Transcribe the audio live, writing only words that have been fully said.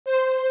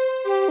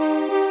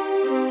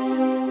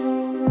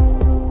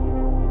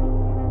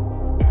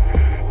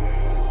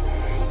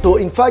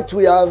in fact,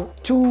 we have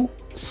two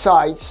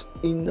sites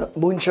in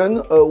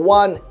München,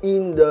 one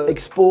in the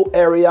expo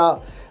area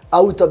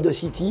out of the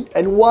city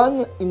and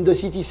one in the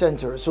city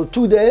center. So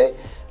today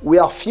we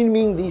are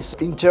filming this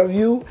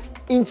interview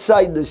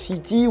inside the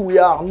city. We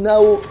are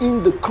now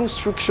in the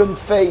construction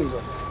phase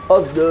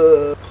of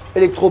the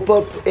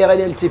Electropop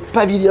RNLT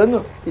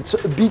pavilion. It's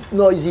a bit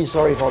noisy,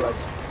 sorry for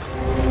that.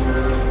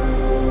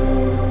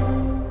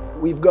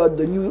 We've got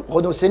the new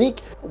Renault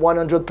Scenic,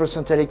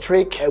 100%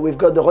 electric. We've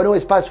got the Renault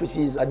Espace, which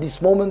is at this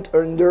moment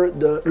under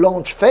the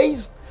launch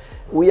phase.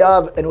 We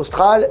have an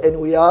Austral and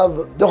we have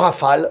the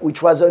Rafale,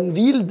 which was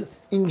unveiled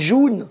in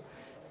June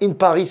in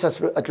Paris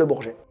at Le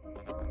Bourget.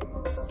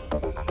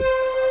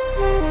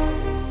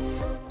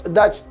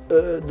 That's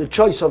the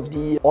choice of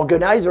the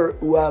organizer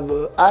who have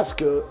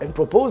asked and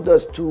proposed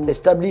us to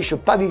establish a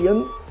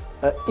pavilion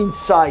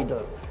inside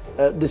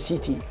the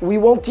city. We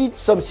wanted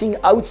something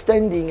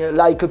outstanding,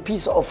 like a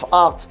piece of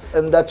art,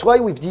 and that's why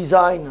we've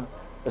designed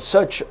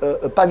such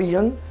a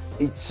pavilion.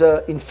 It's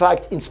in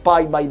fact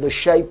inspired by the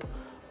shape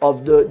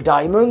of the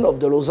diamond, of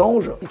the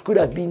losange. It could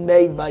have been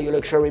made by a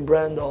luxury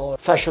brand or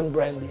fashion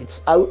brand.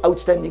 It's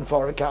outstanding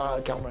for a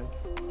car brand.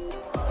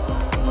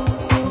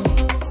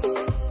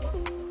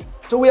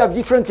 So we have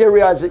different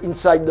areas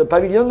inside the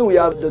pavilion. We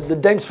have the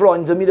dance floor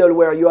in the middle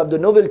where you have the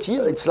novelty.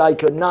 It's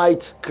like a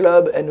night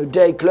club and a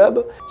day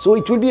club. So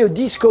it will be a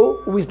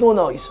disco with no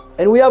noise.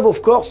 And we have,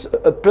 of course,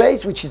 a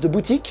place which is the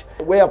boutique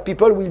where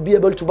people will be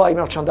able to buy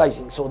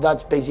merchandising. So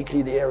that's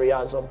basically the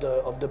areas of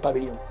the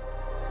pavilion.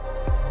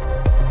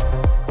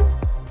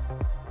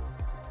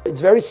 It's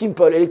very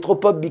simple.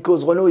 Electropop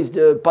because Renault is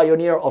the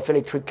pioneer of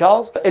electric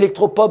cars.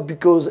 Electropop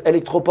because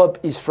electropop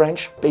is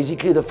French.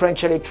 Basically, the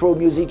French electro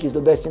music is the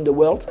best in the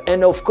world.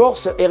 And of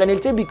course,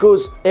 RNLT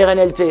because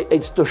RNLT,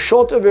 it's the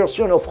shorter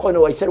version of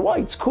Renault. I said, wow,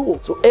 it's cool.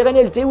 So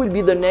RNLT will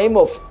be the name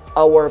of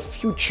our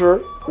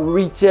future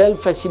retail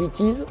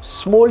facilities,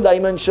 small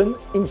dimension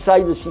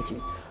inside the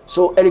city.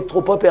 So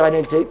Electropop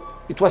RNLT,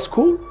 it was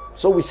cool,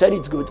 so we said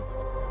it's good.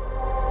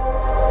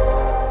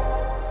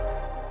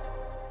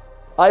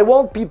 I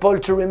want people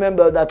to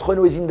remember that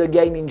Renault is in the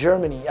game in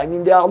Germany. I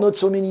mean, there are not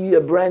so many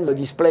brands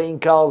displaying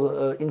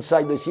cars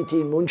inside the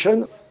city in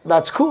München.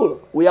 That's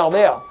cool, we are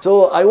there.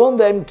 So I want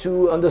them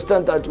to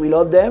understand that we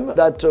love them,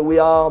 that we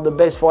are the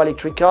best for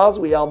electric cars,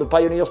 we are the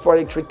pioneers for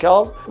electric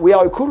cars. We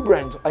are a cool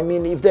brand. I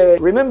mean, if they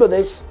remember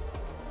this,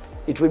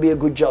 it will be a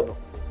good job.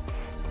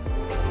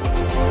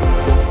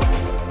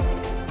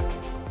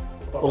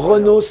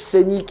 Renault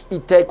Scenic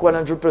E-Tech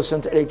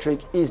 100% electric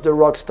is the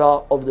rock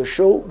star of the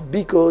show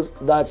because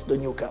that's the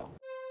new car.